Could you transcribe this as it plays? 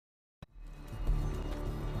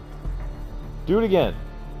Do it again.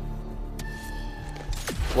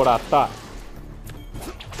 What I thought.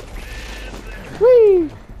 Whee!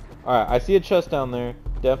 Alright, I see a chest down there.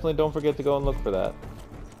 Definitely don't forget to go and look for that.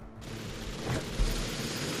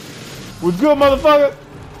 What's good, motherfucker?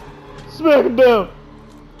 Smack him down.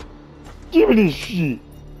 Give me this shit.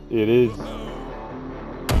 It is.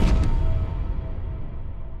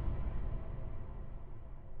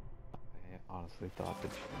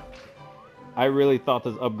 I really thought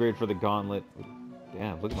this upgrade for the gauntlet.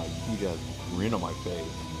 Damn, look at my huge ass grin on my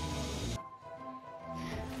face.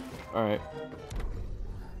 Alright.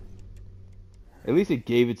 At least it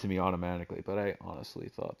gave it to me automatically, but I honestly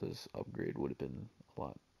thought this upgrade would have been a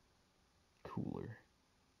lot cooler.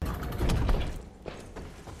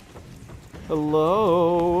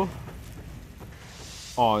 Hello?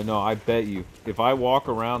 Oh no, I bet you. If I walk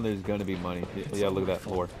around, there's gonna be money. Yeah, look at that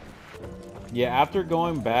floor. Yeah, after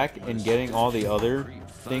going back and getting all the other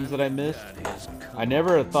things that I missed, I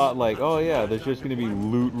never thought like, oh yeah, there's just gonna be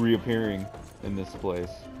loot reappearing in this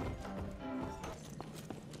place.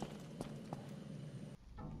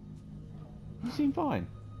 You seem fine.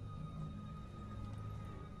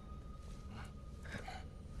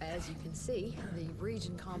 As you can see, the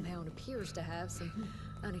region compound appears to have some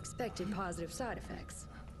unexpected positive side effects.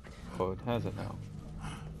 Oh, it has it now.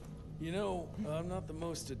 You know, I'm not the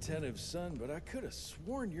most attentive son, but I could have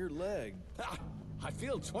sworn your leg. Ha! I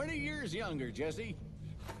feel 20 years younger, Jesse.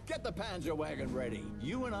 Get the Panzer wagon ready.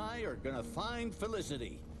 You and I are gonna find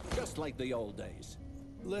Felicity, just like the old days.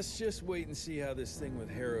 Let's just wait and see how this thing with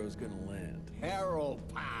Harrow's gonna land. Harrow,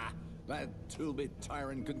 pah! That two-bit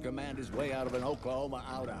tyrant could command his way out of an Oklahoma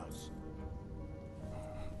outhouse.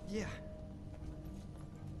 Yeah.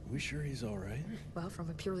 We sure he's all right? Well, from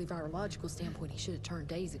a purely virological standpoint, he should have turned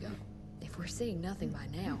days ago. If we're seeing nothing by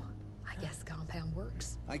now, I guess the compound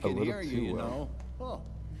works. I can hear you, you know. Oh,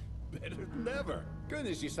 better than ever.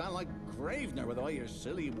 Goodness, you sound like Gravener with all your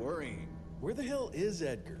silly worrying. Where the hell is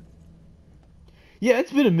Edgar? Yeah,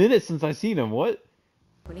 it's been a minute since I seen him. What?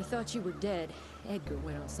 When he thought you were dead, Edgar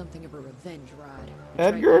went on something of a revenge ride.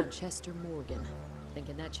 Edgar? Chester Morgan,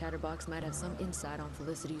 thinking that chatterbox might have some insight on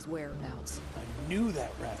Felicity's whereabouts. I knew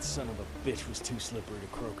that rat son of a bitch was too slippery to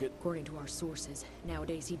croak it. According to our sources,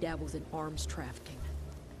 nowadays he dabbles in arms trafficking.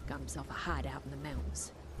 Got himself a hideout in the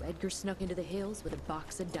mountains. Edgar snuck into the hills with a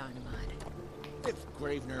box of dynamite. If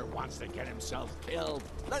Gravener wants to get himself killed,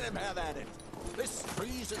 let him have at it. This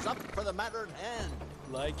freeze is up for the matter at hand.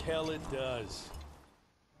 Like hell it does.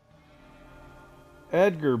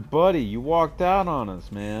 Edgar, buddy, you walked out on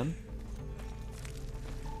us, man.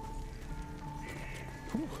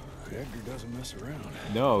 Whew, Edgar doesn't mess around.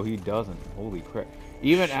 No, he doesn't. Holy crap.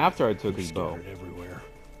 Even after I took his bow. Everywhere.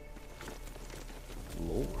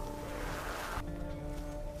 Lord.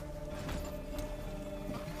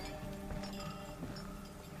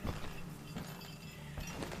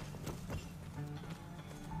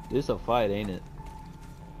 This a fight, ain't it?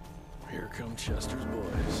 Here come Chester's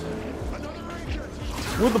boys.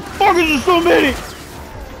 What the fuck is there so many?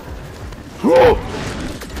 Whoa!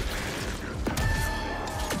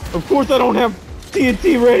 Of course I don't have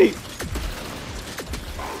TNT ready.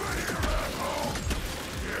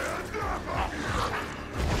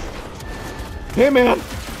 Hey man!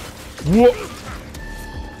 Whoa!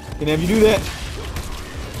 Can I have you do that?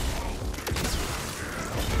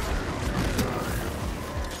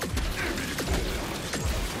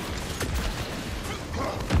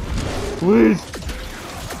 Please!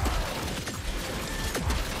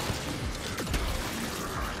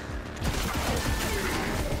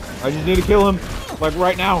 I just need to kill him, like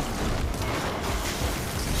right now.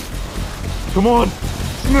 Come on!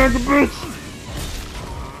 Smack the bitch!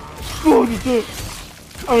 Oh, just it.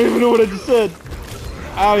 I don't even know what I just said.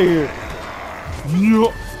 Out of here.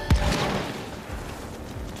 No.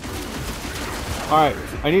 Alright,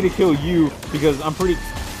 I need to kill you because I'm pretty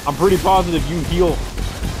positive you heal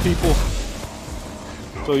people.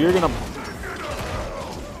 So you're gonna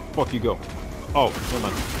fuck you go. Oh, never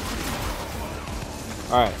mind.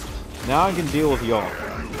 Alright. Now I can deal with y'all.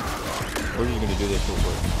 We're just gonna do this real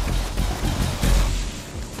quick.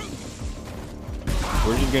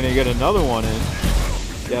 We're just gonna get another one in.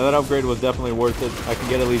 Yeah, that upgrade was definitely worth it. I can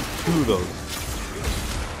get at least 2 of those.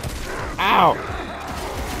 Ow!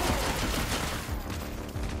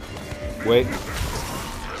 Wait.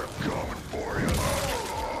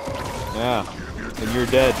 Yeah, and you're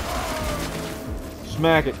dead.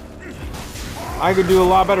 Smack it. I could do a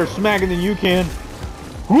lot better smacking than you can.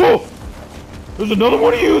 Whoa! There's another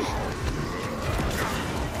one to use!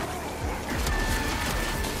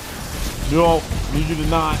 No, need you to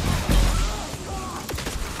not.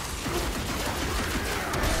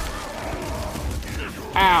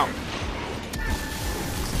 Ow!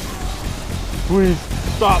 Please,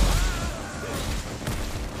 stop!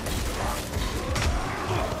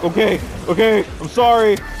 Okay, okay, I'm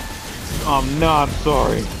sorry. I'm not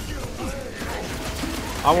sorry.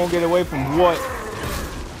 I won't get away from what?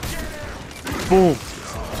 Boom.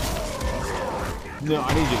 No,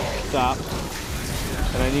 I need you to stop.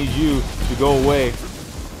 And I need you to go away.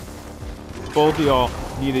 Both of y'all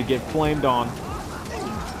need to get flamed on.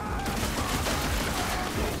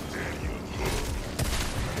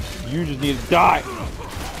 You just need to die.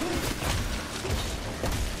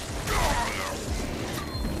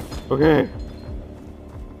 Okay.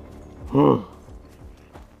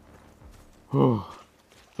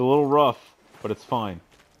 It's a little rough, but it's fine.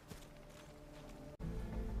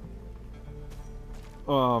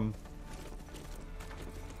 I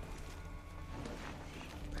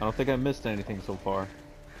don't think I missed anything so far.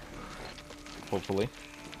 Hopefully.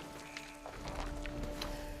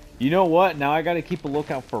 You know what? Now I gotta keep a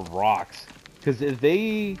lookout for rocks. Because if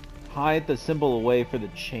they hide the symbol away for the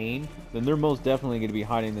chain, then they're most definitely gonna be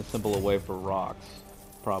hiding the symbol away for rocks.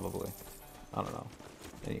 Probably. I don't know.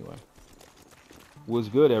 Anyway. Was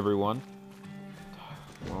good, everyone.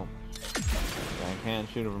 Well, I can't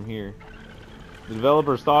shoot it from here. The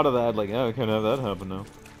developers thought of that, like, oh, I can't have that happen now.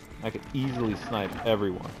 I could easily snipe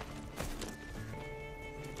everyone.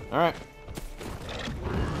 Alright.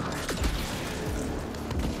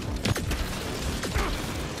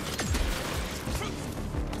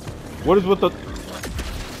 What is with the...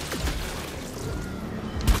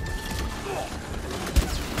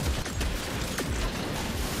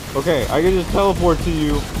 Okay, I can just teleport to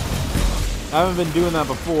you. I haven't been doing that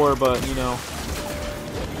before, but, you know...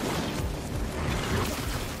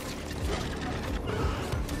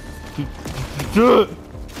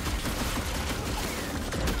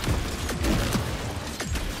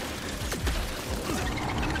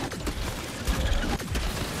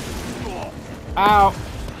 Ow!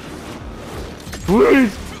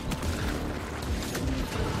 Please!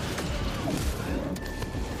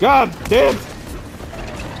 God damn!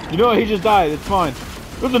 You know what? He just died. It's fine.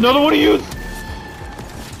 There's another one of you!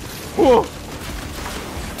 Whoa!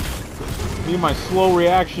 Need my slow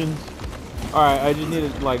reactions. Alright, I just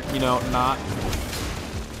need to, like, you know, not...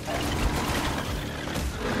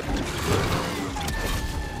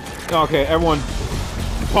 Okay, everyone,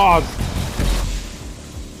 pause.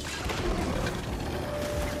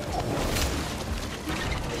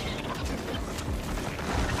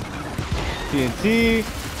 TNT,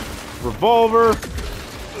 revolver,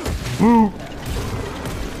 boot.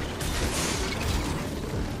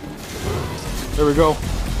 There we go.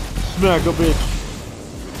 Smack a bitch.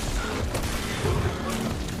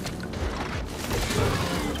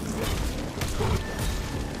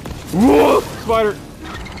 Whoa! Spider!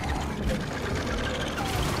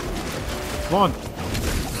 Come on.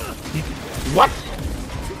 What?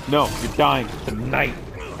 No, you're dying tonight.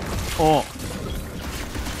 Oh.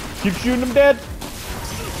 Keep shooting him dead.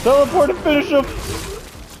 Teleport and finish him.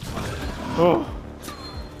 Oh.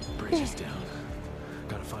 Bridge is down.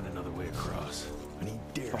 Gotta find another way across. And he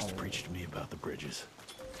dares to preach to me about the bridges.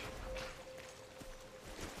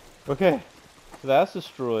 Okay. So that's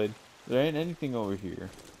destroyed. There ain't anything over here.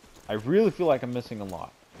 I really feel like I'm missing a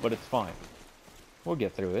lot, but it's fine. We'll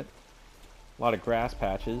get through it. A lot of grass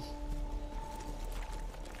patches.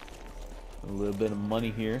 A little bit of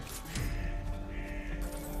money here.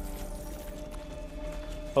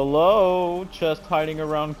 Hello, chest hiding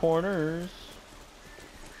around corners.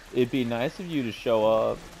 It'd be nice of you to show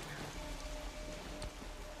up.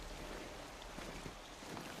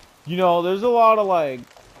 You know, there's a lot of like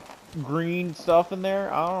green stuff in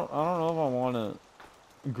there. I don't know if I want to.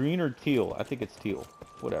 Green or teal? I think it's teal.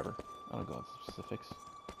 Whatever. I don't go into specifics.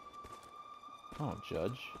 I don't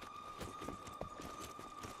judge.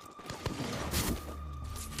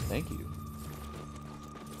 Thank you.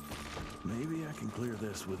 Maybe I can clear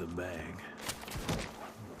this with a bag.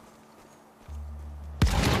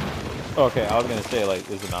 Okay, I was gonna say, like,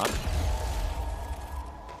 is it not?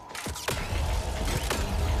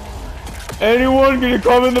 Anyone gonna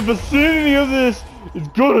come in the vicinity of this is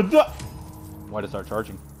gonna die. Why did it start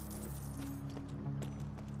charging?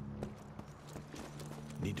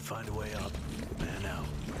 Need to find a way up. Man out.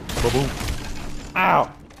 Ba-boom.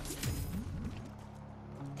 Ow!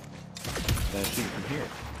 Then shoot from here.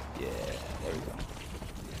 Yeah, there we go.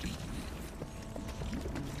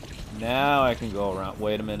 Now I can go around.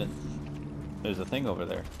 Wait a minute. There's a thing over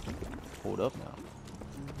there. Hold up now.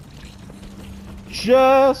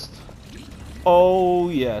 Just... Oh,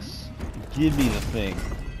 yes. Give me the thing.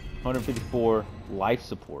 154 life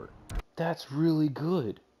support. That's really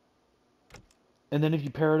good. And then if you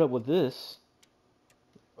pair it up with this,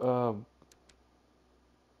 wherever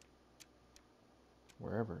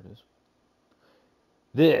it is,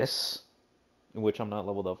 this, in which I'm not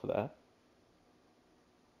leveled up for that,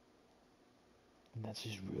 and that's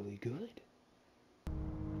just really good.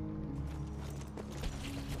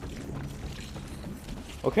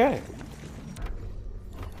 Okay.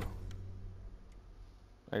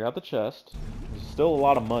 I got the chest. There's still a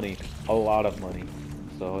lot of money. A lot of money.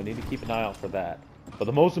 So I need to keep an eye out for that. But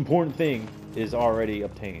the most important thing is already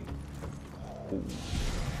obtained. Ooh.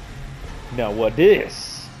 Now what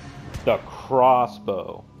is? The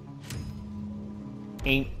crossbow.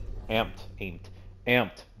 Amped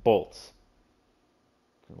bolts.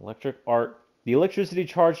 Electric arc. The electricity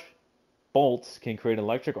charged bolts can create an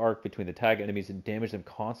electric arc between the tag enemies and damage them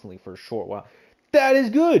constantly for a short while. That is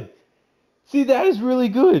good! See, that is really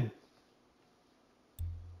good!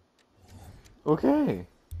 Okay.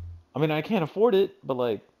 I mean, I can't afford it, but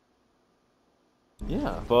like...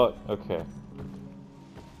 yeah, but... okay.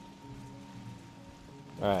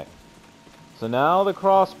 Alright. So now the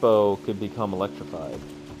crossbow could become electrified.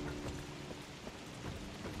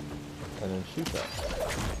 And then shoot that.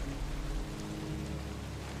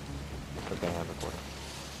 Okay, I have it for it.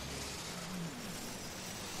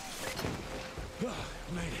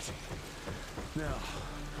 Made it. Now,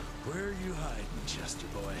 where are you hiding, Chester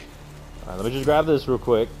boy? Alright, let me just grab this real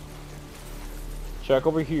quick. Check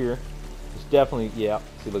over here. It's definitely, yeah.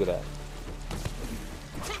 See, look at that.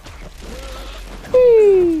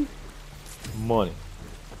 Whee! Money.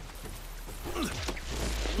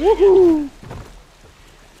 Woohoo!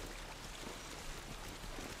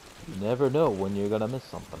 You never know when you're gonna miss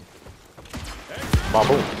something.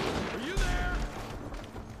 Baboom. Are you there?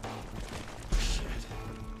 Shit.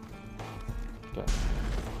 Okay.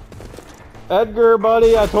 Edgar,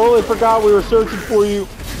 buddy, I totally forgot we were searching for you.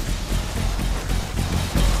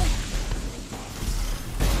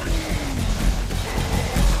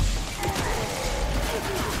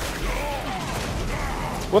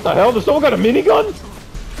 What the hell? Does someone got a minigun?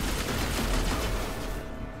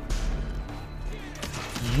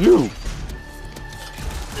 You.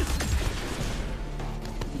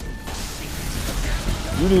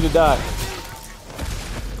 You need to die.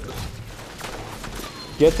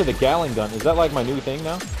 Get to the Gatling gun. Is that like my new thing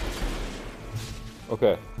now?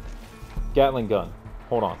 Okay. Gatling gun.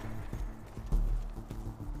 Hold on.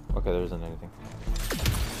 Okay, there isn't anything.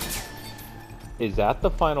 Is that the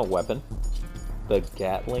final weapon? The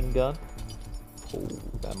Gatling gun? Oh,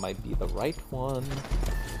 that might be the right one.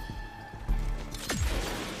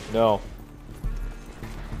 No.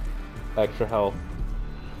 Extra health.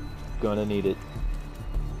 Gonna need it.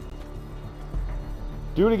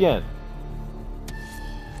 Do it again.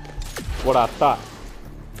 What I thought.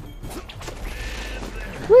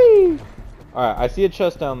 Whee! Alright, I see a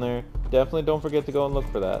chest down there. Definitely don't forget to go and look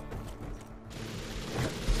for that.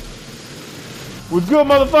 What's good,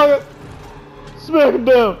 motherfucker? Smack him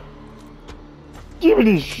down. Give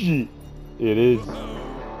me this shit. It is.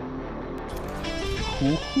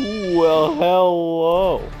 Well,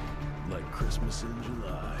 hello. Like Christmas in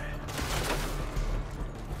July.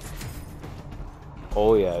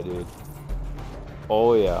 Oh yeah, dude.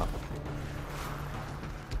 Oh yeah.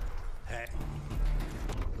 Hey.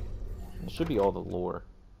 It should be all the lore.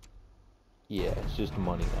 Yeah, it's just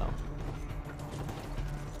money now.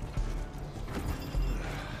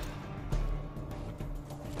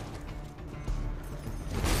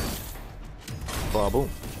 Boom.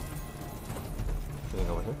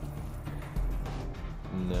 Anything over here?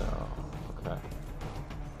 No. Okay.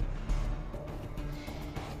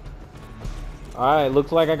 Alright,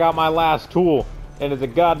 looks like I got my last tool. And it's a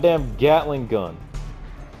goddamn Gatling gun.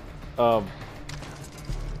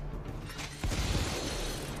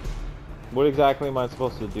 What exactly am I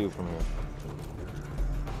supposed to do from here?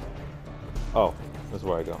 Oh, this is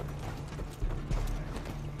where I go.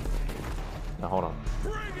 Now hold on.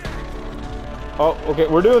 Oh, okay,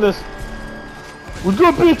 we're doing this. We're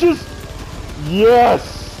good, bitches!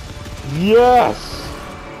 Yes! Yes!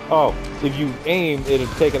 Oh, if you aim, it'll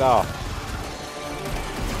take it off.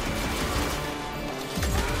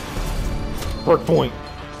 Perk point.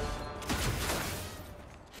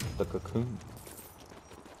 The cocoon.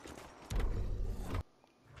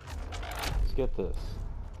 Let's get this.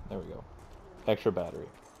 There we go. Extra battery.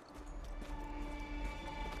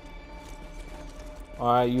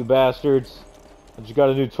 Alright, you bastards. I just got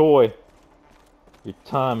a new toy. Your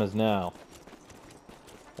time is now.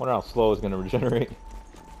 Wonder how slow it's gonna regenerate.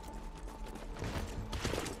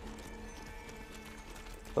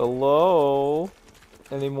 Hello?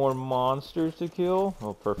 Any more monsters to kill?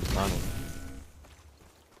 Oh, perfect timing.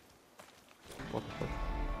 What the fuck?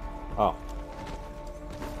 Oh.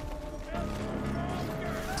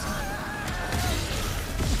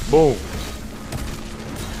 Boom.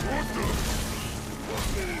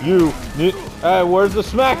 You need. Hey, where's the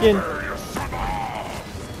smacking?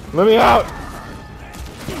 Let me out.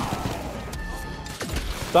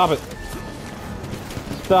 Stop it.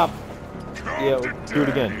 Stop. Yeah, do it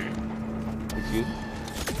again. Excuse.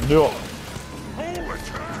 No.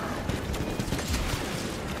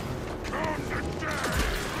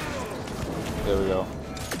 There we go.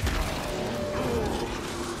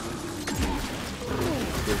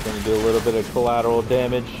 Just gonna do a little bit of collateral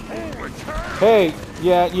damage. Hey,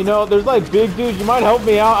 yeah, you know, there's like big dudes. You might help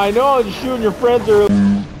me out. I know I was shooting your friends earlier.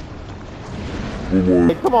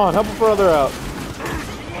 Hey, come on, help a brother out.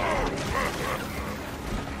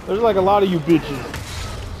 There's like a lot of you bitches.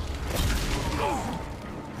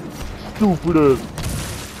 Stupid ass.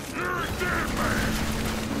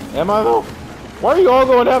 Am I though? Why are you all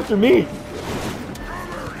going after me?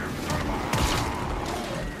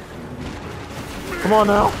 Come on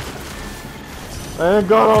now. I ain't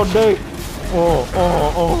got all day. Oh.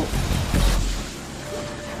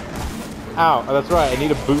 Ow, that's right. I need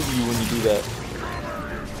to boot you when you do that.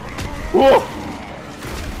 Whoa!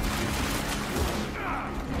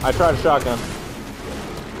 I tried a shotgun.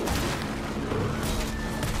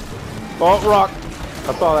 Oh, rock.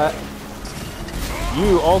 I saw that.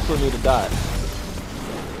 You also need to die.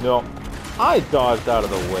 No. I dodged out of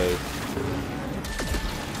the way.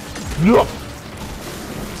 No.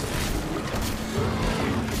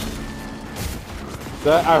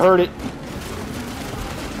 That, I heard it.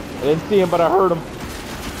 I didn't see him, but I heard him.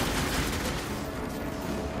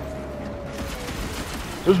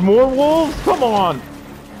 There's more wolves? Come on!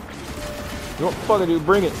 You know what fucking do?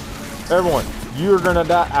 Bring it. Everyone, you're gonna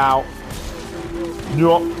die. Ow.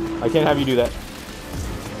 No, I can't have you do that.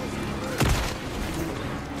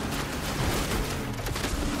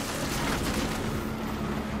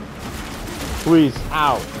 Please.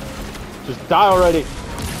 Ow. Just die already.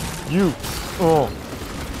 You. Oh.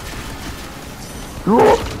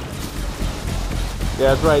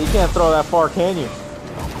 Yeah, that's right. You can't throw that far, can you?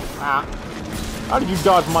 Ah. How did you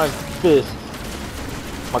dodge my fist?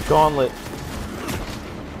 My gauntlet.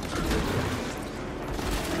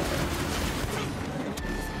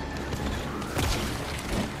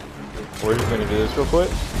 We're just gonna do this real quick.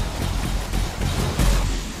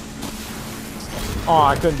 Oh,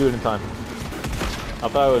 I couldn't do it in time. I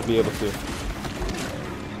thought I would be able to.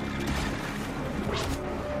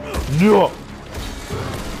 No!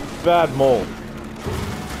 Bad mole.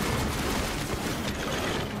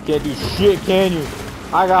 Can't do shit, can you?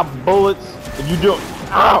 I got bullets, and you don't.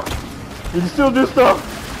 Ow! You can still do stuff.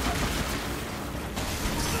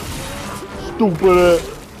 Stupid ass.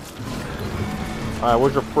 All right,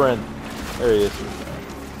 where's your friend? There he is.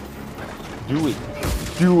 Do it.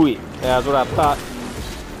 Do it. Yeah, that's what I thought.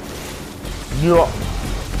 No.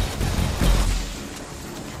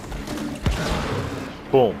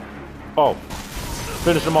 Boom. Oh.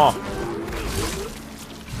 Finish him off.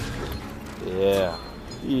 Yeah.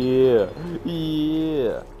 Yeah.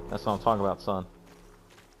 Yeah. That's what I'm talking about, son.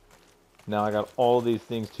 Now I got all these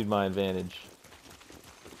things to my advantage.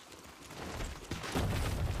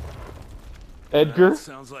 Edgar? That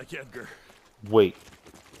sounds like Edgar. Wait.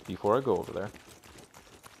 Before I go over there.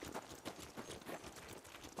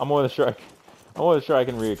 I want to sure I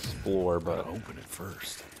can re-explore, but Open it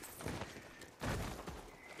first.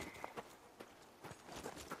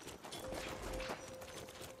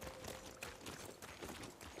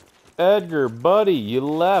 Edgar, buddy, you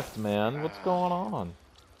left, man. What's going on?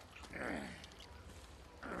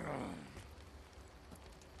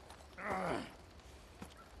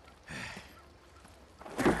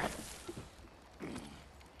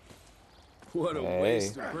 What a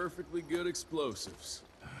waste of perfectly good explosives.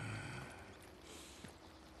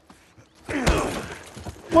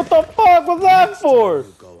 What the fuck was that for?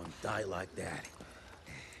 You go and die like that.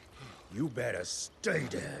 You better stay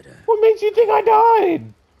dead. What makes you think I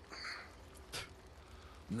died?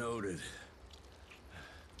 Noted.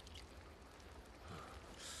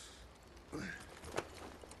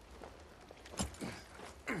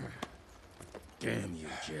 Damn you,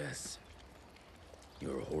 Jess.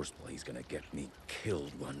 Your horseplay's gonna get me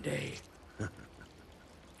killed one day.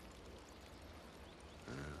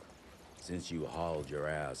 Since you hauled your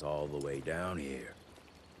ass all the way down here,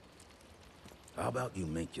 how about you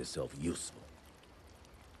make yourself useful?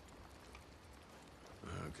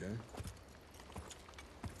 Okay.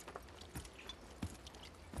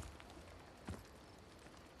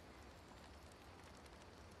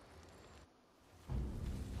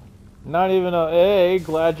 Not even a, hey,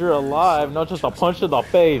 glad you're alive. Not just a punch in the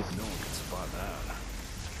face. No one can spot that.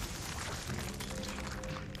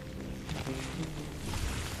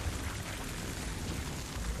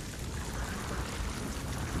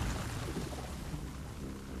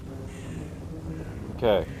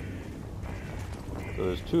 Okay. So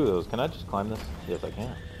there's two of those. Can I just climb this? Yes, I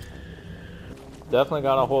can. Definitely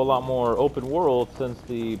got a whole lot more open world since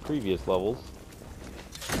the previous levels.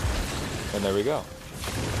 And there we go.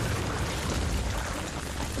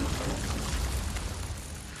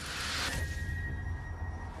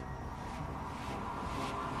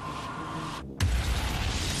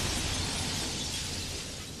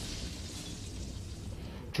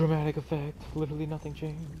 Dramatic effect. Literally nothing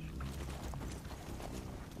changed.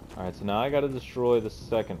 Alright, so now I gotta destroy the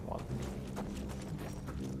second one.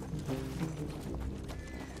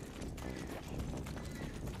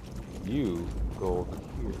 You go over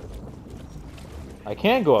here. I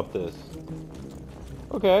can go up this.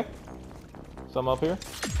 Okay. Some up here.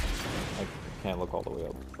 I can't look all the way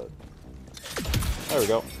up, but... There we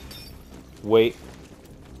go. Wait.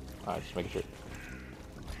 Alright, just making sure.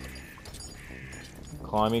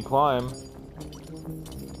 Climby climb.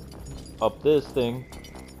 Up this thing.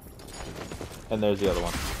 And there's the other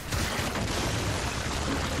one.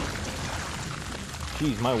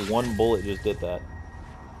 Jeez, my one bullet just did that.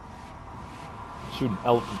 Shooting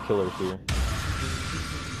elephant killers here.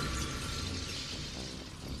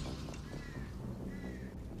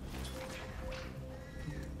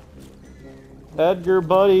 Edgar,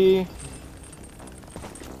 buddy.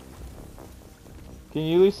 Can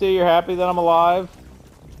you at least say you're happy that I'm alive?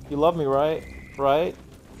 You love me, right? Right?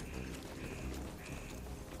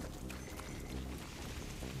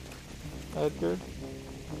 Edgar? Do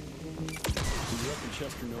you reckon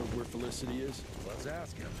Chester knows where Felicity is? Let's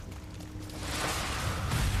ask him.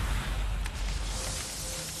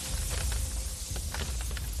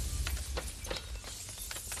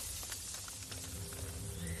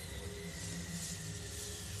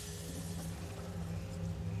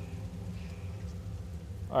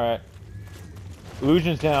 Alright.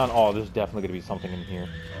 Illusion's down. Oh, there's definitely gonna be something in here.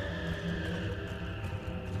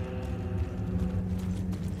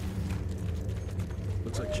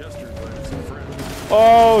 Looks like Chester invited some friends.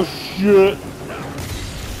 Oh, shit!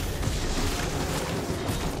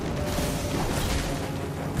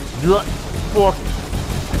 You're fuck.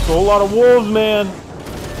 There's a whole lot of wolves, man.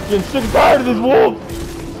 Getting sick and tired of these wolves.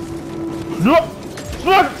 No!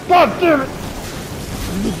 God damn it!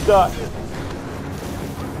 You need to die.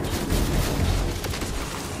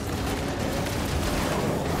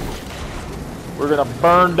 We're gonna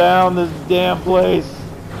burn down this damn place.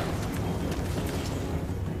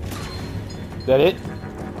 Is that it?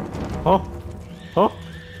 Huh? Huh?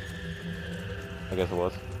 I guess it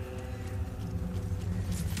was.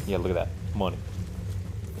 Yeah, look at that. Money.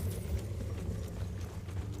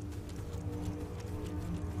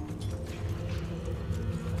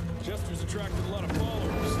 Chester's attracted a lot of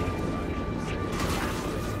followers.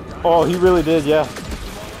 Oh, he really did, yeah.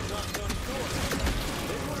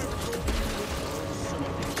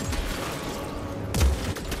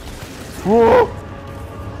 Whoa!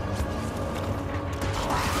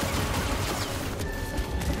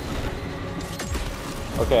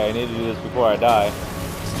 Okay, I need to do this before I die.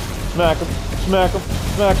 Smack him, smack him,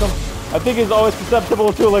 smack him. I think he's always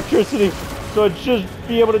susceptible to electricity, so it should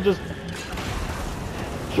be able to just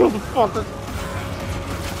kill the fucker.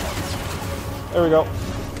 There we go.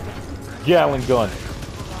 Gatling gun.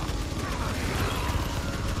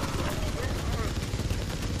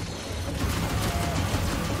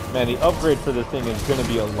 Man, the upgrade for this thing is gonna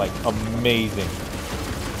be like amazing.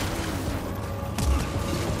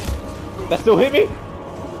 That still hit me?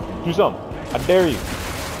 Do something. I dare you.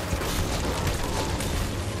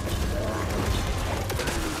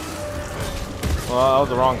 Well, that was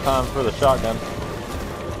the wrong time for the shotgun.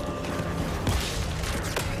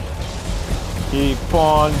 Keep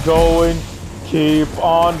on going. Keep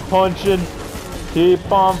on punching.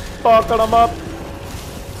 Keep on fucking them up.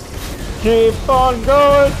 Keep on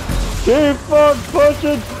going. Keep on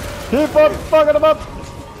pushing. Keep on fucking them up.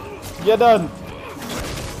 You're done.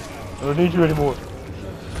 I don't need you anymore.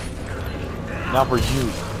 Not for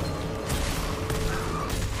you.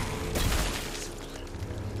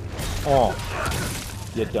 Oh.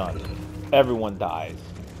 You're done. Everyone dies.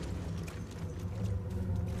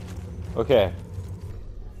 Okay.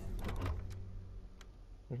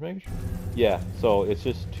 Just making sure. Yeah, so it's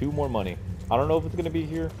just 2 more money. I don't know if it's gonna be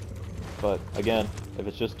here, but again, if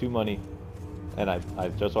it's just 2 money, and I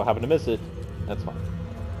just so happen to miss it, that's fine.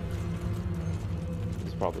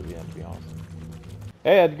 It's probably the end, to be honest.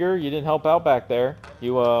 Hey Edgar, you didn't help out back there.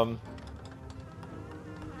 You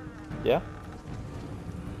Yeah.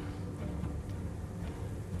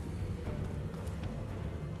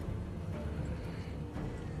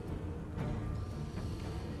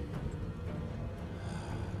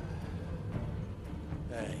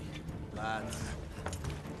 Hey, lads.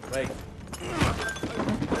 Wait.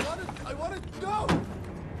 I want to know!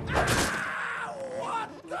 Ah, what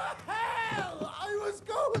the hell? I was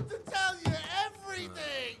going to tell you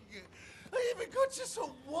everything! I even got you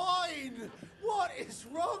some wine! What is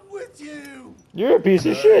wrong with you? You're a piece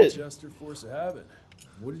of All right, shit. Chester, force of habit.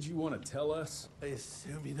 What did you want to tell us? I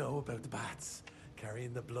assume you know about the bats,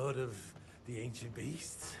 carrying the blood of the ancient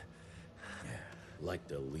beasts. Like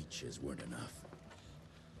the leeches weren't enough.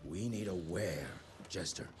 We need a where,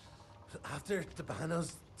 Chester. After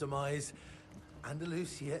Tabano's demise,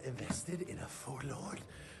 Andalusia invested in a forlorn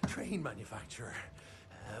train manufacturer,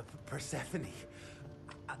 Persephone,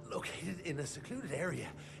 located in a secluded area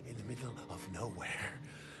in the middle of nowhere.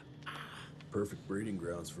 Perfect breeding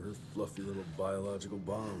grounds for her fluffy little biological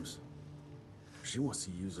bombs. She wants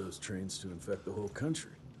to use those trains to infect the whole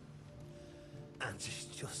country. And she's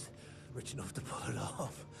just rich enough to pull it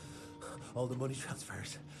off. All the money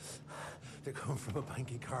transfers, they're coming from a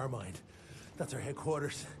bank in Carmine. That's her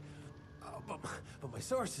headquarters. But my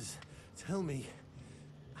sources tell me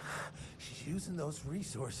she's using those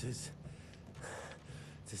resources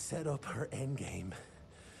to set up her endgame.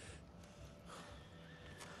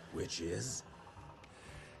 Which is?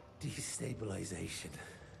 Destabilization.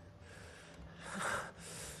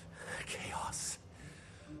 Chaos.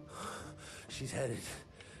 She's headed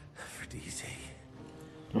for DC.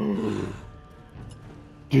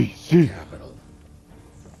 DC. Capital.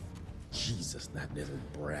 Jesus, that little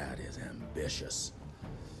brat is ambitious.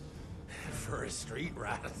 For a street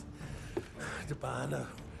rat. Dabano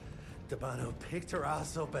picked her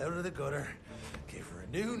ass up out of the gutter, gave her a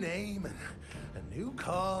new name and a new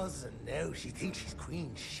cause, and now she thinks she's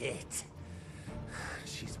queen shit.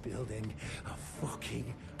 She's building a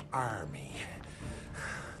fucking army.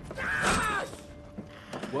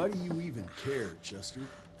 Why do you even care, Chester?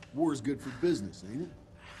 War's good for business, ain't it?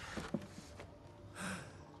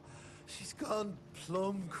 She's gone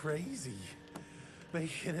plumb crazy,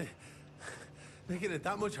 making it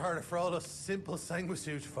that much harder for all us simple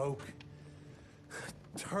sanguisuge folk.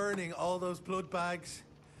 Turning all those blood bags,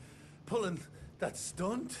 pulling that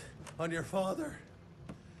stunt on your father.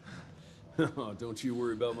 Oh, don't you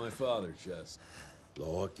worry about my father, Chest.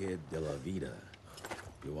 L'orchid de la vida.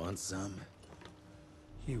 You want some?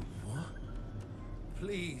 You what?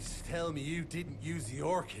 Please tell me you didn't use the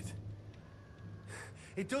orchid.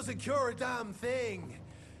 It doesn't cure a damn thing.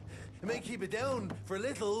 It may keep it down for a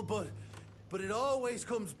little, but it always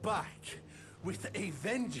comes back with a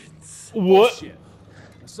vengeance. What? Shit.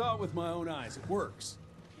 I saw it with my own eyes. It works.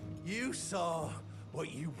 You saw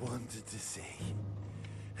what you wanted to see.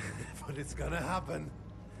 But it's gonna happen.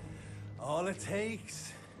 All it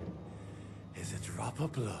takes is a drop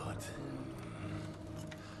of blood.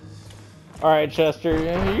 All right, Chester,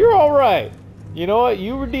 you're all right. You know what?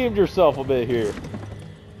 You redeemed yourself a bit here.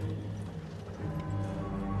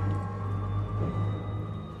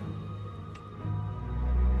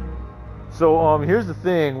 So, here's the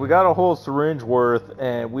thing. We got a whole syringe worth,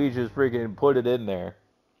 and we just freaking put it in there.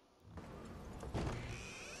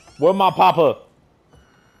 Where my papa?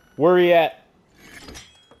 Where he at?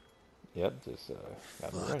 Yep, just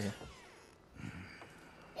got it right here.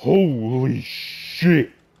 Holy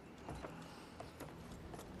shit!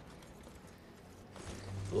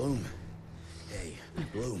 Bloom. Hey,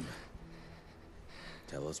 Bloom.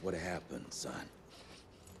 Tell us what happened, son.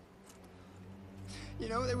 You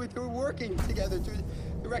know, they were working together to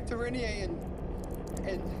direct Tyrannia and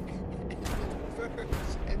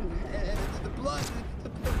the blood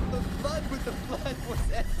with the blood was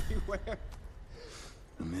everywhere.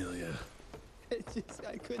 Amelia.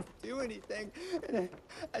 I couldn't do anything. And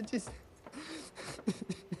I just...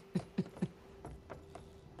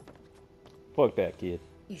 Fuck that kid.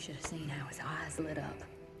 You should have seen how his eyes lit up.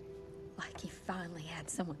 Like he finally had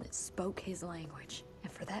someone that spoke his language.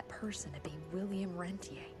 And for that person to be William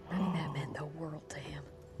Rentier, I mean, that meant the world to him.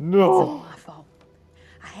 It's all No. my fault.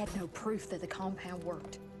 I had no proof that the compound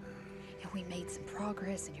worked. And we made some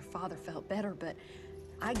progress and your father felt better, but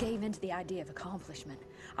I gave in to the idea of accomplishment.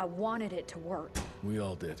 I wanted it to work. We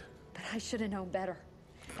all did. But I should have known better.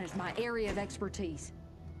 And it's my area of expertise.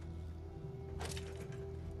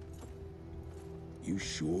 You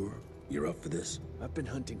sure you're up for this? I've been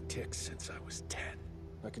hunting ticks since I was 10.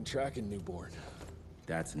 I can track a newborn.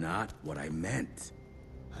 That's not what I meant.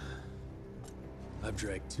 I've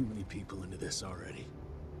dragged too many people into this already.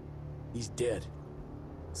 He's dead.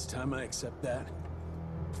 It's time I accept that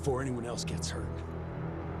before anyone else gets hurt.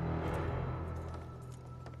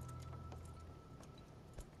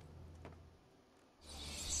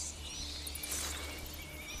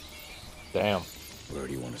 Damn. Where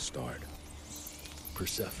do you want to start?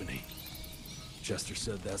 Persephone. Chester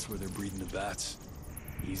said that's where they're breeding the bats.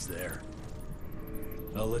 He's there.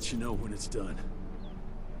 I'll let you know when it's done.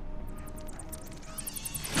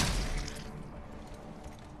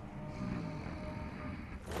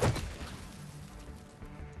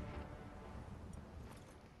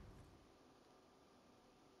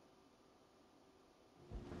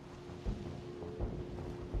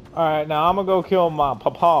 Alright, now I'm gonna go kill my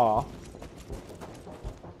papa.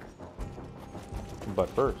 But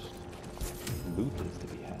first, loot is to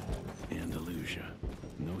be had. Andalusia.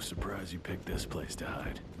 No surprise you picked this place to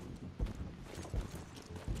hide.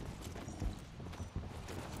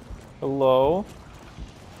 Hello?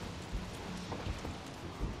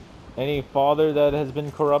 Any father that has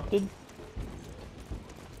been corrupted?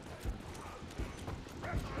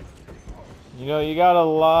 You know, you got a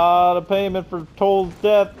lot of payment for Toll's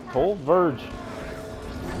death. Toll Verge.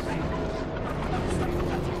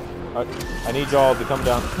 I need y'all to come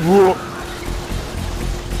down. Whoa.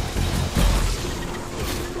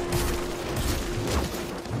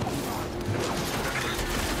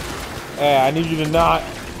 Hey, I need you to not.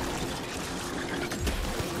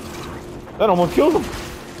 That almost killed him.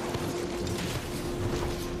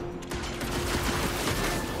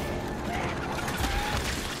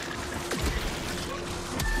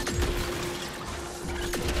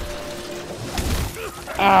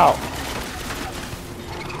 Ow!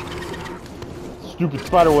 Stupid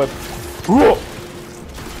spiderweb. Whoa!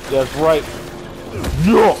 That's right.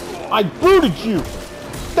 Yeah! I booted you!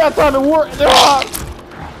 That's how it works! Ah!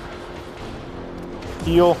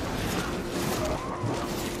 Heal.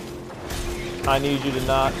 I need you to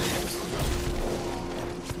not.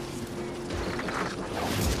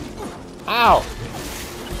 Ow!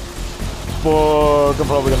 Fuck, I'm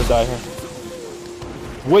probably gonna die here.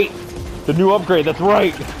 Wait! The new upgrade, that's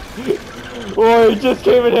right! Oh, it just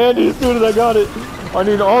came in handy as soon as I got it! I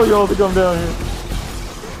need all y'all to come down here.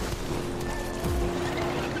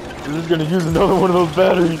 We're just gonna use another one of those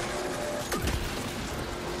batteries.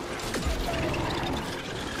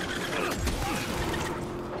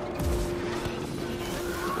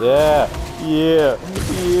 Yeah, yeah,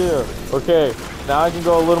 yeah. Okay, now I can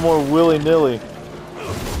go a little more willy-nilly.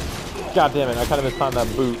 God damn it, I kind of mistimed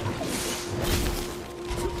that boot.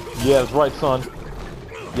 Yeah, that's right, son.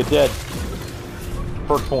 You're dead.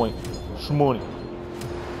 Perk point. Shmoney.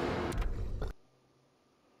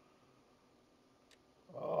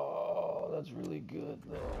 Oh, that's really good,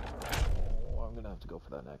 though. Oh, I'm gonna have to go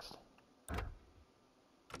for that next.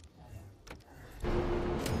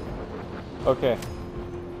 Okay.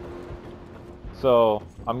 So,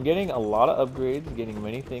 I'm getting a lot of upgrades, getting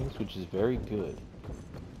many things, which is very good.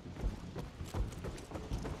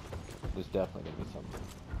 There's definitely gonna be something.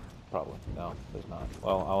 Probably. No, there's not.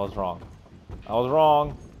 Well, I was wrong. I was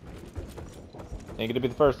wrong. Ain't gonna be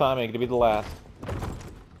the first time, ain't gonna be the last.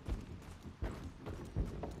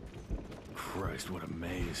 Christ, what a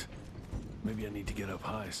maze. Maybe I need to get up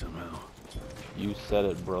high somehow. You said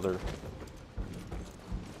it, brother.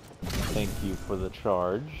 Thank you for the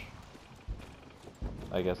charge.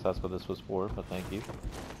 I guess that's what this was for, but thank you.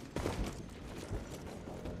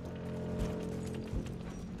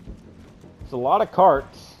 It's a lot of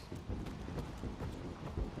carts.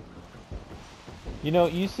 You know,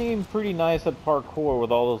 you seem pretty nice at parkour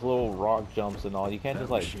with all those little rock jumps and all. You can't That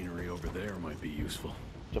just like machinery over there might be useful.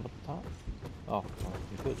 jump at the top. Oh, well,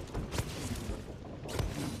 you could.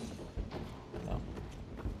 No.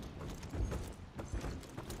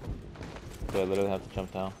 Do I literally have to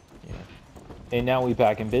jump down? Yeah. And now we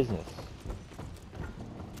back in business.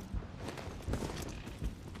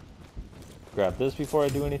 Grab this before I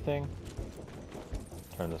do anything.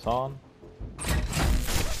 Turn this on.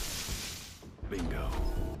 Bingo.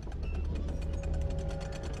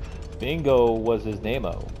 Bingo was his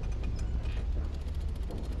name-o.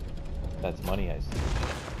 That's money, I see.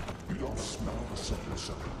 You don't smell the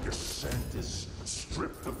solution. Your scent is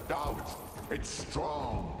stripped of doubt. It's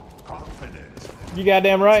strong, confident. You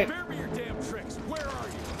goddamn right. Spare me your damn tricks. Where are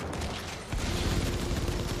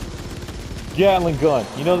you? Gatling gun.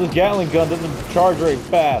 You know, this Gatling gun doesn't charge very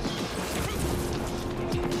fast.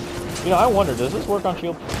 You know, I wonder, does this work on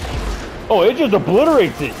shield? Oh, it just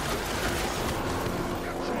obliterates it.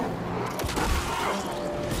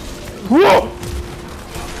 Whoa!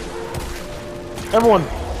 Everyone,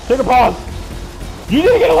 take a pause. You need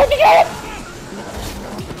to get a look at it.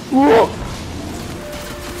 Whoa!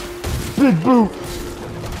 Big boot.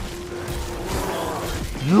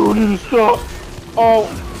 You need to stop. Oh,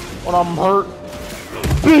 when I'm hurt.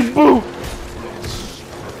 Big boot.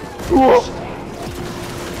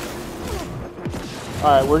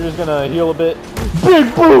 Alright, we're just gonna heal a bit.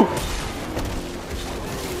 Big boot!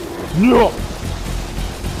 No!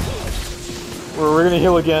 We're gonna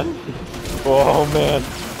heal again. Oh man.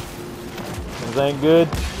 This ain't good.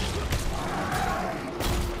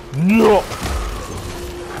 No!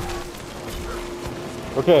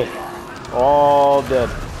 Okay. All dead.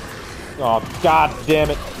 Oh, god damn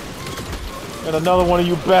it. And another one of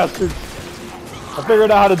you bastards. I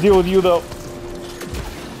figured out how to deal with you though.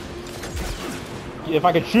 If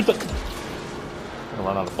I could shoot the... I'm gonna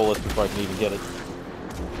run out of bullets before I can even get it.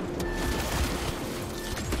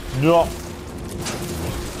 No!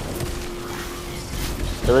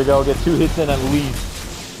 There we go, get 2 hits in at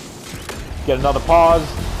least. Get another pause.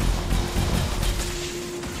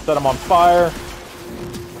 Set him on fire.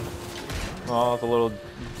 Oh, it's a little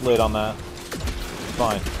late on that.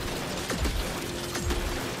 Fine.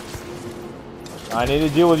 I need to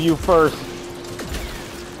deal with you first.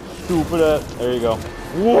 Stupid. There you go.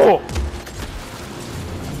 Whoa!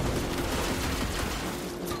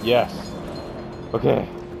 Yes. Okay.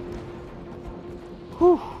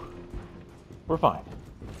 Whew. We're fine.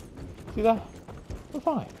 See that? We're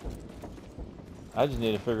fine. I just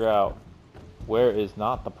need to figure out where is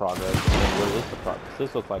not the progress and where is the progress.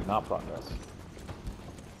 This looks like not progress.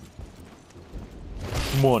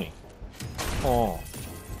 Money. Oh.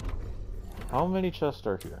 How many chests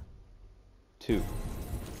are here? 2.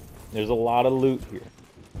 There's a lot of loot here.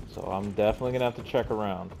 So I'm definitely gonna have to check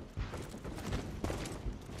around.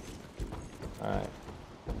 Alright.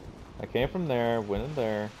 I came from there, went in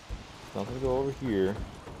there. Nothing to go over here.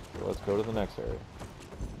 So let's go to the next area.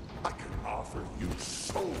 I can offer you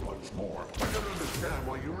so much more. I don't understand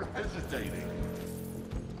why you're hesitating.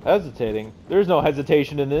 Hesitating? There's no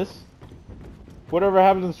hesitation in this. Whatever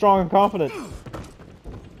happens in strong and confident.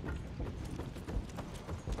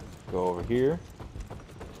 Go over here.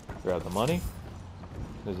 Grab the money.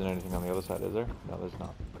 There isn't anything on the other side, is there? No, there's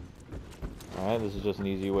not. Alright, this is just an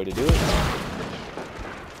easy way to do it.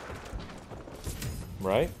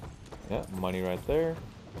 Right? Yeah, money right there.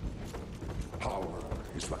 Power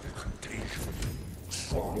is like a contagion.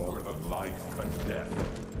 Stronger than life and death.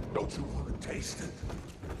 Don't you want to taste it?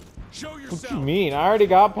 Show yourself! What you mean? I already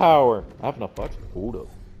got power. I have enough fucking food up.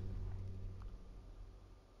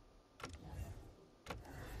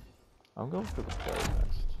 I'm going for the fire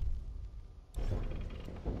next.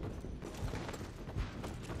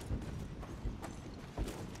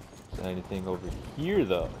 Is there anything over here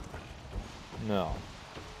though? No.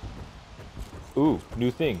 Ooh,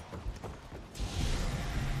 new thing.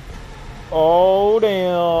 Oh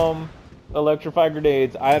damn. Electrify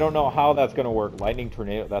grenades. I don't know how that's gonna work. Lightning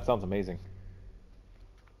tornado. That sounds amazing.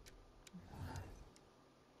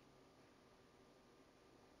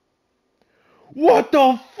 What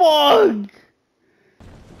the fuck?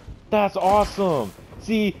 That's awesome.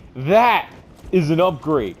 See, that is an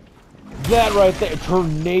upgrade. That right there,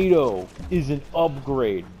 tornado, is an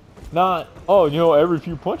upgrade. Not, oh, you know, every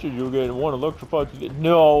few punches you'll get one electrified.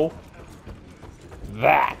 No.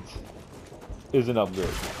 That is an upgrade.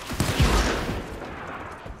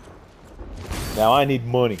 Now I need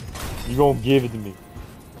money. You gonna give it to me.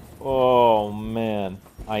 Oh, man.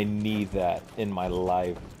 I need that in my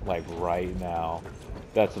life, like right now.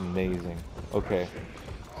 That's amazing. Okay.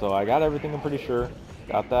 So I got everything, I'm pretty sure.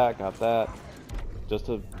 Got that. Just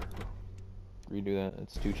to redo that,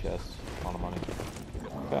 it's 2 chests. A lot of money.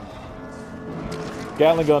 Okay.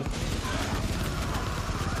 Gatling gun.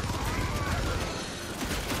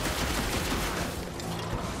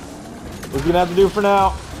 What's gonna have to do for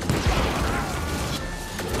now?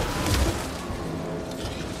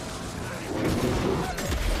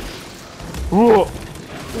 Whoa!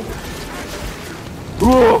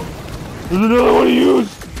 Whoa! There's another one to use!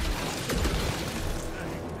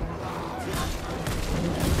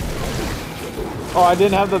 Oh, I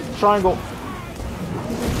didn't have the triangle.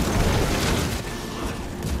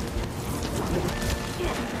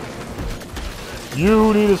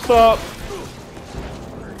 You need to stop.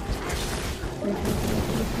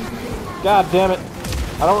 God damn it.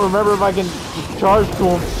 I don't remember if I can charge to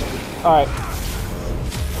him. Alright.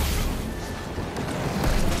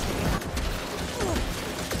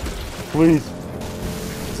 Please.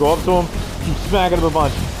 Go up to him. Keep smacking him a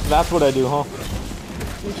bunch. That's what I do, huh?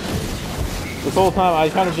 This whole time I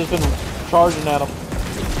kind of just been charging at him.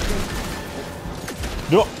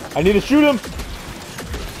 No, I need to shoot him.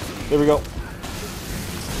 There we go.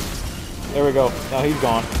 There we go. Now he's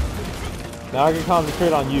gone. Now I can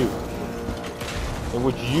concentrate on you, in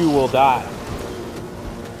which you will die.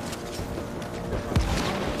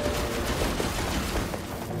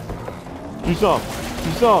 Do some.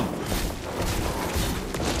 Do some.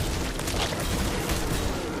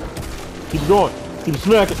 Keep going. Keep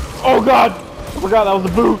smacking. Oh god! I forgot that was the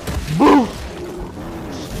boot. Boot!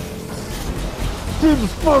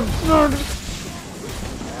 Jesus fucking smacking.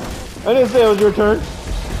 I didn't say it was your turn.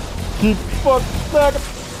 Keep fucking smacking.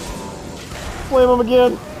 Flame him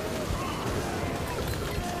again.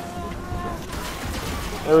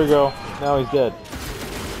 There we go. Now he's dead.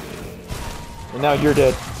 And now you're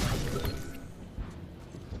dead.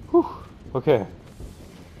 Whew. Okay.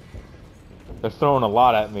 They're throwing a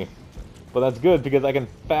lot at me. But that's good because I can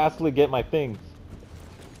fastly get my things.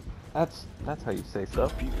 That's how you say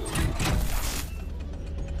stuff.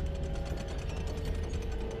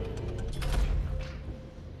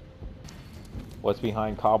 What's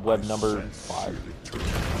behind cobweb number 5?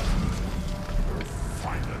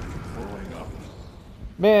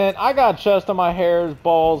 Man, I got chest on my hairs,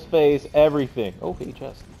 balls, face, everything. Oh, hey,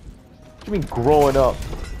 chest. What do you mean growing up?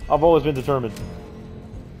 I've always been determined.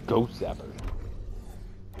 Ghost Zapper.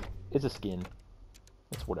 It's a skin.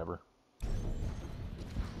 It's whatever.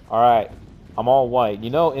 Alright. I'm all white. You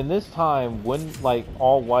know, in this time, wouldn't, like,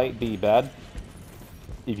 all white be bad?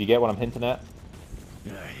 If you get what I'm hinting at?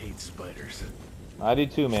 Yeah, I hate spiders. I do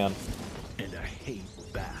too, man. And I hate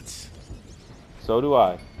bats. So do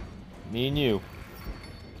I. Me and you.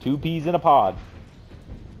 2 peas in a pod.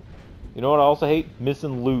 You know what I also hate?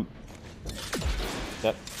 Missing loot.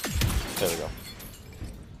 Yep. There we go.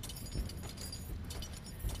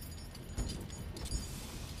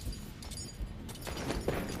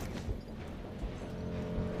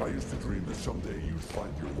 I used to dream that someday you'd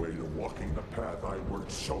find your way to walking the path I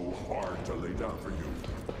worked so hard to lay down for you.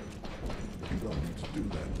 You don't need to do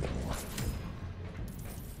that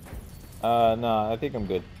anymore. Nah, I think I'm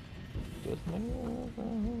good. Just make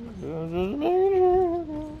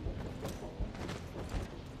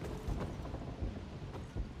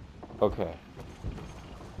Okay.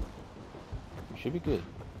 We should be good.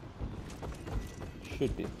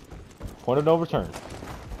 Should be. Point of no return.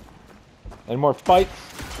 Any more fights?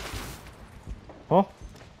 Huh?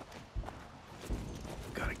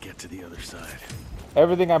 Gotta get to the other side.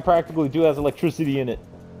 Everything I practically do has electricity in it.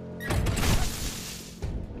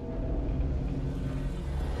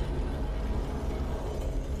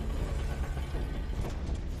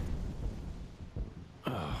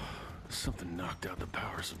 Something knocked out the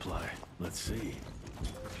power supply. Let's see.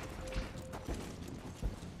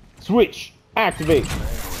 Switch! Activate!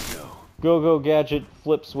 There we go. Go gadget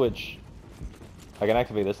flip switch. I can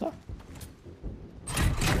activate this now?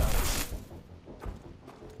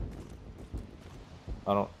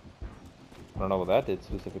 I don't know what that did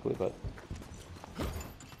specifically, but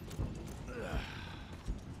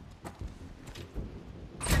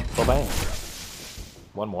oh, bang.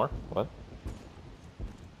 One more. What?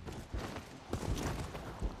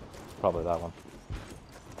 Probably that one.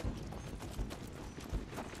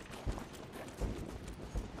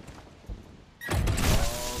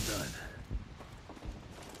 All done.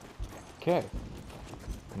 Okay.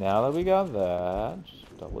 Now that we got that,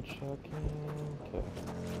 just double checking. Okay.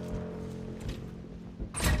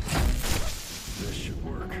 This should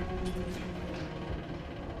work.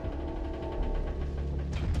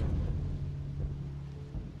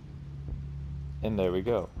 And there we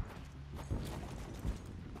go.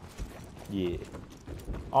 Yeah.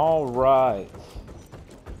 All right.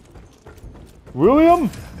 William?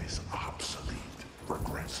 Is obsolete,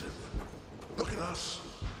 regressive. Look at us,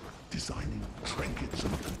 designing trinkets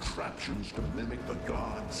and contraptions to mimic the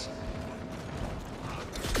gods.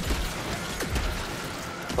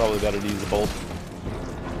 Probably better to use the bolt.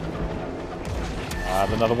 I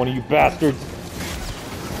have another one of you bastards.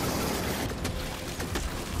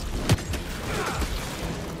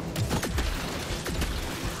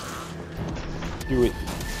 Do it.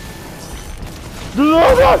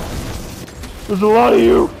 There's a lot of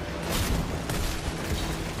you.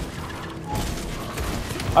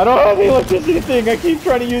 I don't have the electricity thing. I keep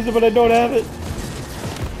trying to use it, but I don't have it.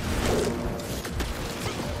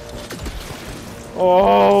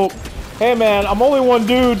 Oh, hey man, I'm only one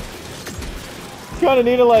dude. Kind of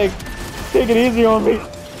need to like take it easy on me.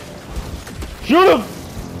 Shoot him!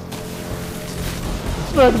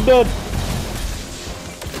 Smack him dead.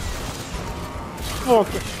 Fuck.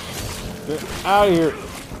 Get out of here.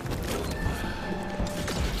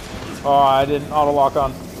 Oh, I didn't auto lock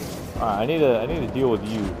on. Alright, I need to deal with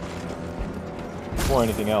you before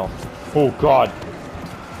anything else. Oh god.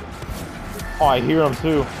 Oh, I hear him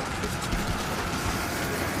too.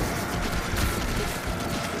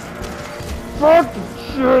 Fuck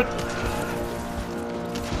shit.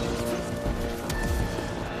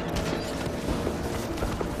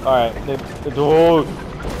 Alright. Oh.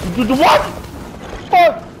 What?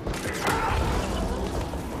 Fuck!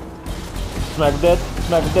 Smack him dead.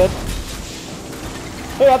 Smack him dead.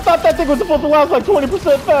 Hey, I thought that thing was supposed to last like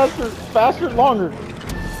 20% faster. Faster, longer.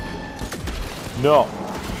 No.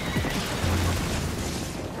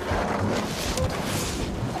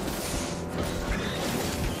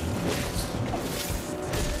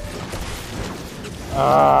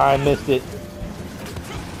 Ah, I missed it.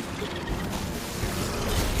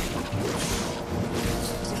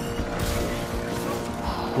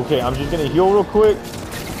 Okay, I'm just gonna heal real quick.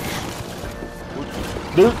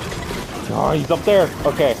 Dude. Oh, he's up there.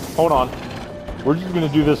 Okay, hold on. We're just gonna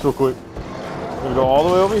do this real quick. We're gonna go all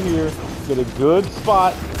the way over here. Get a good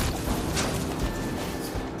spot.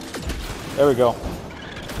 There we go.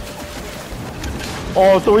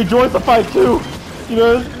 Oh, so he joins the fight too. You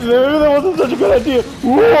know, maybe that wasn't such a good idea.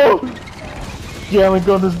 Whoa! Gatling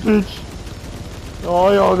gun this bitch.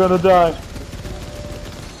 Oh, y'all gonna die.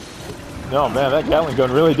 No, man, that Gatling gun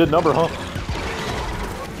really did number, huh?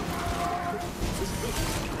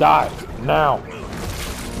 Die now.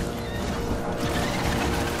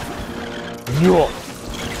 Yo.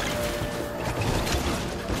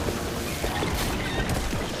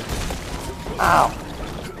 Ow.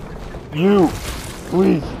 You.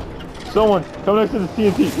 Please. Someone come next to the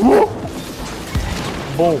TNT. Whoa.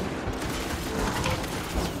 Boom.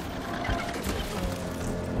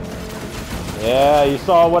 Yeah, you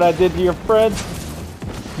saw what I did to your friend?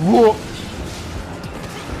 Whoa.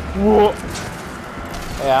 Whoa.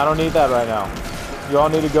 Yeah, I don't need that right now. You all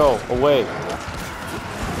need to go away.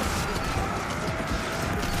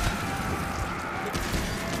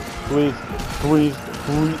 Please, please,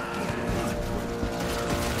 please.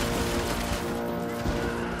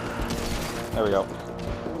 There we go.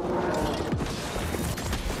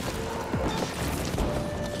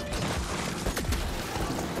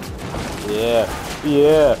 Yeah,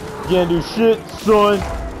 yeah. You can't do shit, son.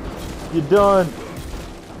 You're done.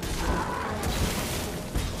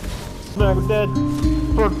 Smack him dead.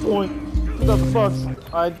 First point. Nothing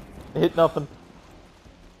fucks. I hit nothing.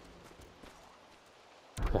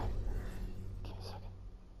 Okay. Give me a second.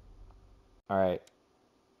 Alright.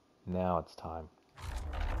 Now it's time.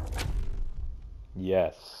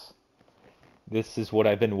 Yes. This is what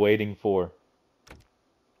I've been waiting for.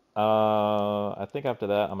 I think after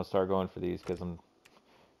that I'm gonna start going for these because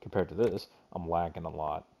compared to this, I'm lagging a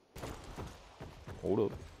lot. Hold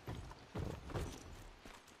up.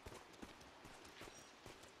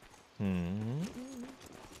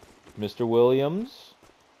 Mr. Williams.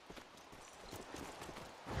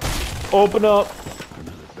 Open up.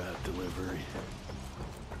 Another bad delivery.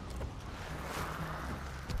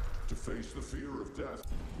 To face the fear of death.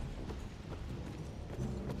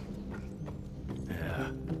 Yeah,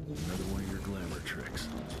 another one of your glamour tricks.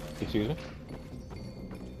 Excuse me?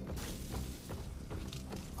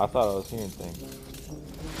 I thought I was hearing things.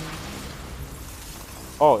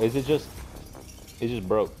 Oh, is it just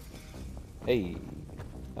broke? Hey,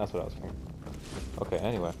 that's what I was hearing. Okay,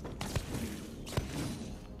 anyway.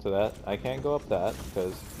 So that, I can't go up that,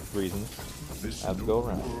 because reasons. This I have to new go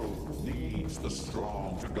around. world needs the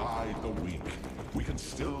strong to guide the weak. We can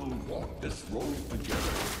still walk this road together.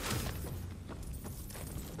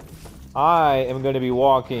 I am going to be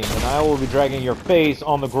walking, and I will be dragging your face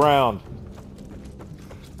on the ground.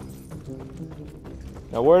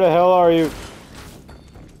 Now where the hell are you?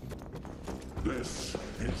 This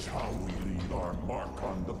is how we leave our mark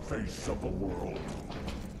on the face of the world.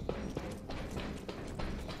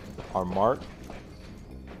 Our mark?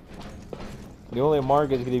 The only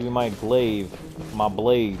mark is going to be my glaive, my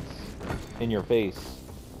blades in your face.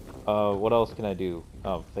 What else can I do?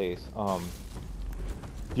 Oh, face.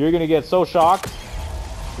 You're going to get so shocked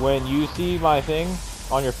when you see my thing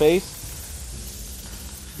on your face.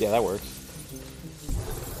 Yeah, that works.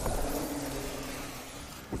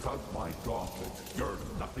 Without my gauntlet, you're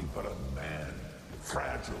nothing but a man.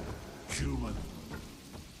 Fragile, human.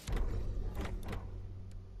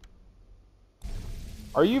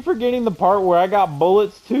 Are you forgetting the part where I got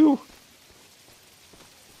bullets too?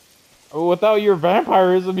 Without your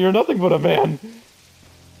vampirism, you're nothing but a man. What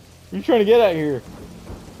are you trying to get at here?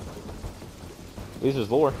 At least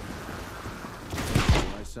there's lore.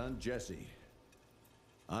 My son Jesse.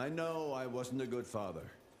 I know I wasn't a good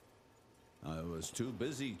father. I was too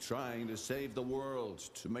busy trying to save the world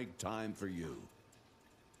to make time for you.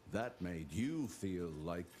 That made you feel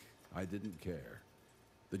like I didn't care.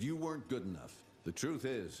 That you weren't good enough. The truth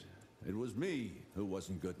is, it was me who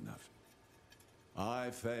wasn't good enough. I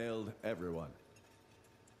failed everyone.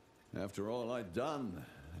 After all I'd done,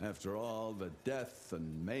 after all the death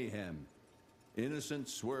and mayhem,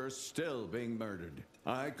 Innocents were still being murdered.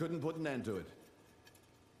 I couldn't put an end to it.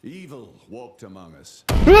 Evil walked among us.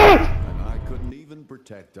 And I couldn't even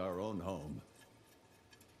protect our own home.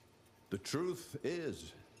 The truth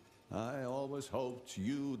is, I always hoped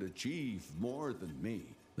you'd achieve more than me.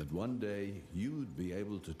 That one day you'd be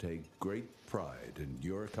able to take great pride in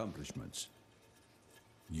your accomplishments.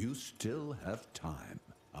 You still have time.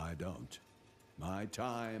 I don't. My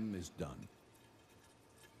time is done.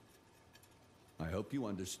 I hope you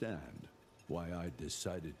understand why I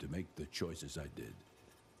decided to make the choices I did.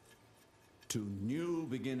 To new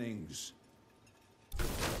beginnings.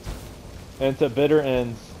 And to bitter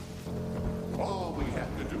ends. All we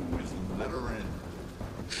have to do is let her in.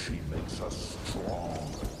 She makes us strong.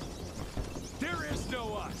 There is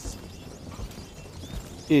no us.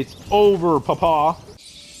 It's over, Papa.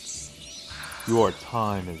 Your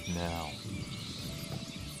time is now.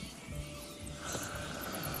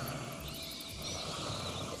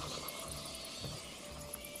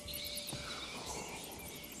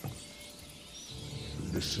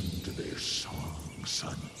 Listen to their song,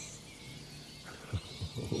 son.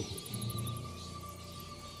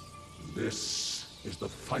 This is the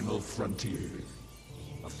final frontier.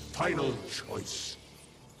 A final choice.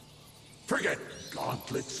 Forget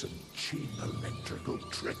gauntlets and cheap electrical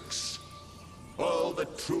tricks. All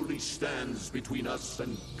that truly stands between us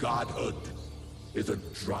and godhood is a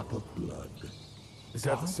drop of blood. Is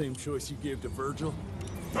that the same choice you gave to Virgil?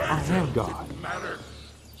 I am God. Didn't matter.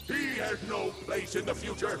 He has no place in the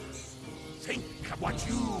future. Think of what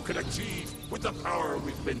you can achieve with the power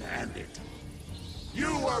we've been handed.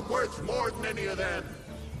 You are worth more than any of them.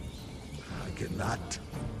 I cannot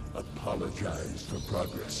apologize for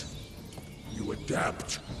progress. You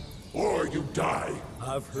adapt, or you die.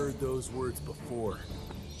 I've heard those words before.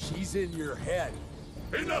 She's in your head.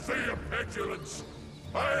 Enough of your petulance.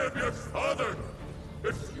 I am your father.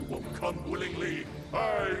 If you won't come willingly,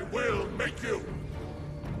 I will make you.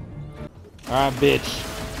 Alright,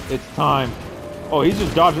 bitch. It's time. Oh, he's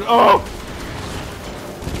just dodging. Oh!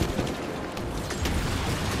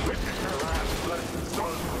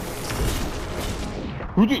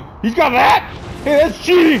 He's got that? Hey, that's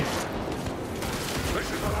cheating!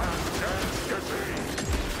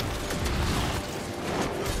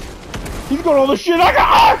 He's got all the shit I got!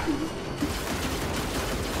 Ah!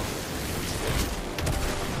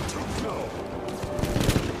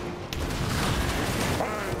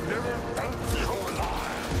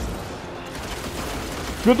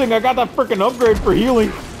 Good thing I got that freaking upgrade for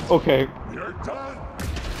healing. Okay. You're done.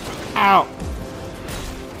 Ow.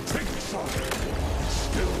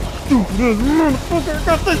 Stupid motherfucker, I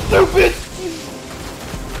got this stupid!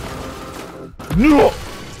 No!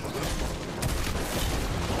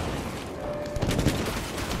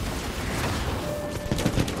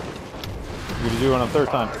 You're gonna do it on a third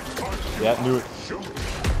time. Yeah, knew it.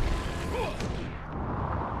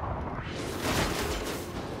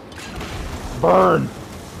 Burn!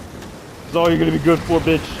 That's all you're gonna be good for,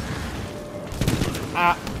 bitch.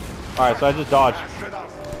 Ah! Alright, so I just dodged.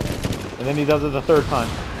 And then he does it the third time.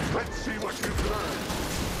 Let's see what you've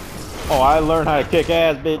learned. Oh, I learned how to kick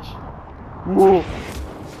ass, bitch. Woo!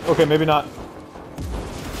 Okay, maybe not.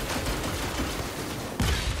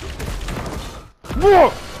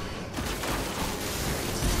 Whoa!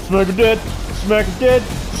 Smack her dead! Smack her dead!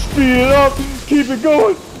 Speed it up! Keep it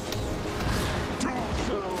going!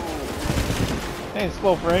 Ain't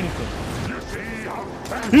slow for anything.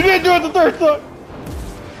 He didn't do it the third time!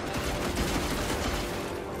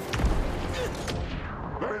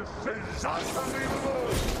 This is unbelievable.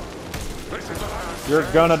 This is the last.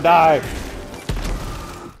 You're gonna die.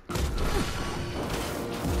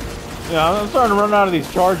 Yeah, I'm starting to run out of these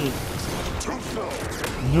charges.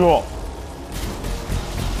 No.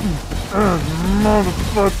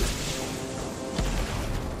 Motherfucker.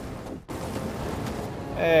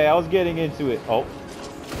 Hey, I was getting into it. Oh.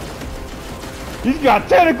 He's got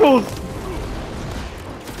tentacles!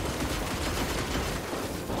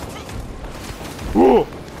 Whoa.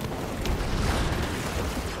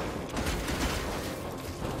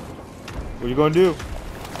 What are you gonna do?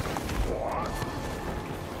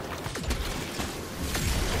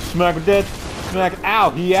 Smack him dead. Smack. Ow!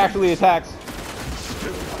 He actually attacks.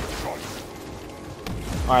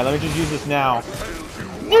 Alright, let me just use this now.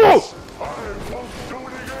 No!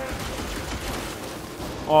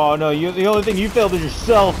 Oh no, the only thing you failed is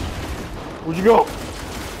yourself. Where'd you go?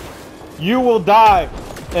 You will die.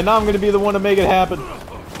 And I'm gonna be the one to make it happen.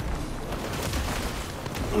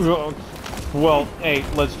 Well, hey,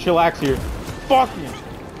 let's chillax here. Fuck you.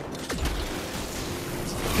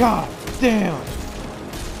 God damn.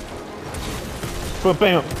 Bam,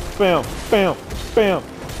 bam, Bam, bam, bam,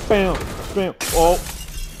 bam, bam. Oh.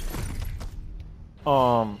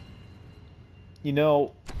 You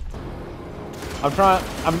know,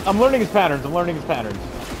 I'm learning his patterns. I'm learning his patterns.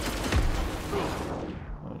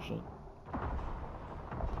 Oh shit.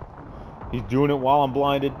 He's doing it while I'm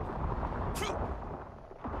blinded.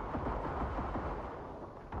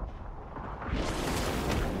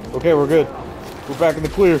 Okay, we're good. We're back in the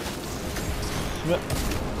clear.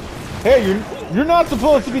 Hey, you're not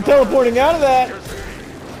supposed to be teleporting out of that.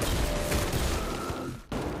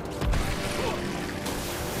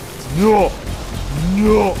 No.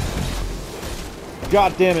 No.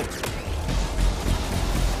 God damn it.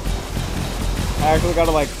 I actually gotta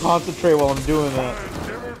like concentrate while I'm doing that.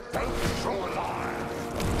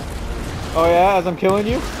 Oh yeah, as I'm killing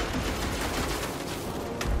you?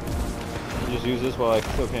 Just use this while I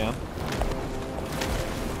still can.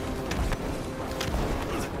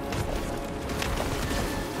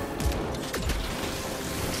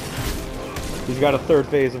 He's got a third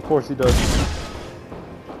phase, of course he does.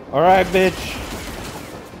 Alright, bitch.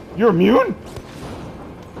 You're immune?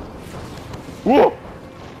 Whoa!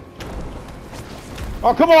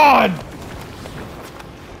 Oh, come on!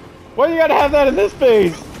 Why you gotta have that in this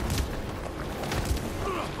phase?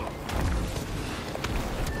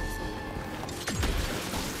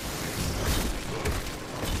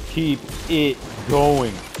 Keep it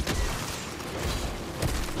going.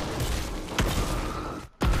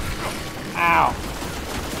 Ow.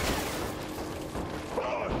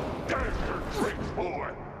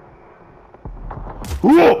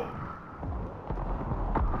 Whoa!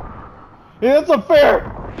 Yeah, that's unfair!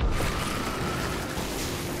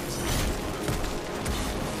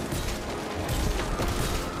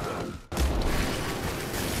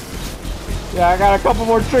 Yeah, I got a couple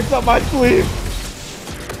more tricks up my sleeve.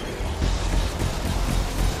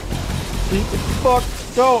 Keep the fuck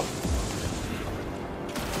going.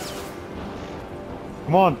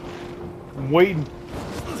 Come on. I'm waiting.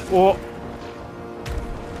 Oh.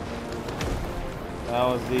 That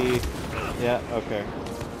was the... Yeah, okay.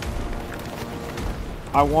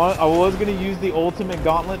 I was gonna use the ultimate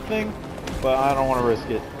gauntlet thing, but I don't want to risk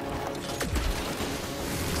it.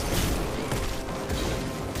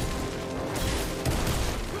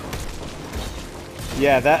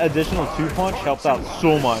 Yeah, that additional 2-punch helps out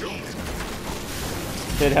so much.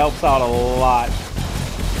 It helps out a lot.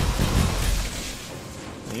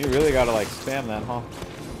 You really gotta like spam that, huh?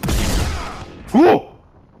 Whoa!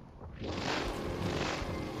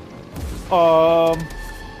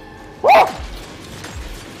 Woo!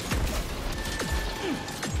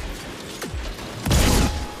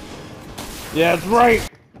 Yeah, that's right.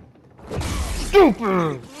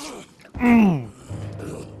 Stupid.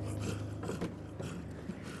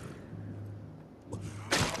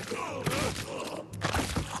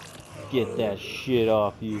 Get that shit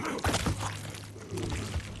off you.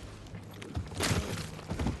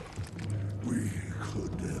 We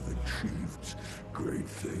could have achieved great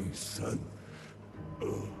things, son.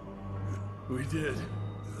 We did.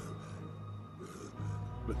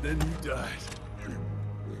 But then you died.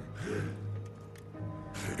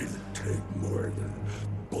 It'll take more than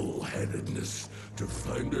bullheadedness to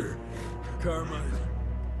find her. Carmine,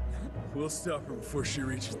 we'll stop her before she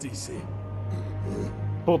reaches DC.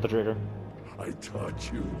 Pull the trigger. I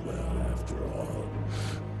taught you well after all.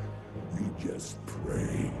 You just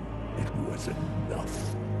pray it was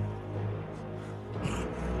enough.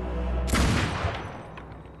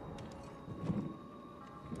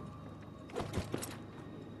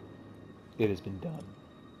 It has been done.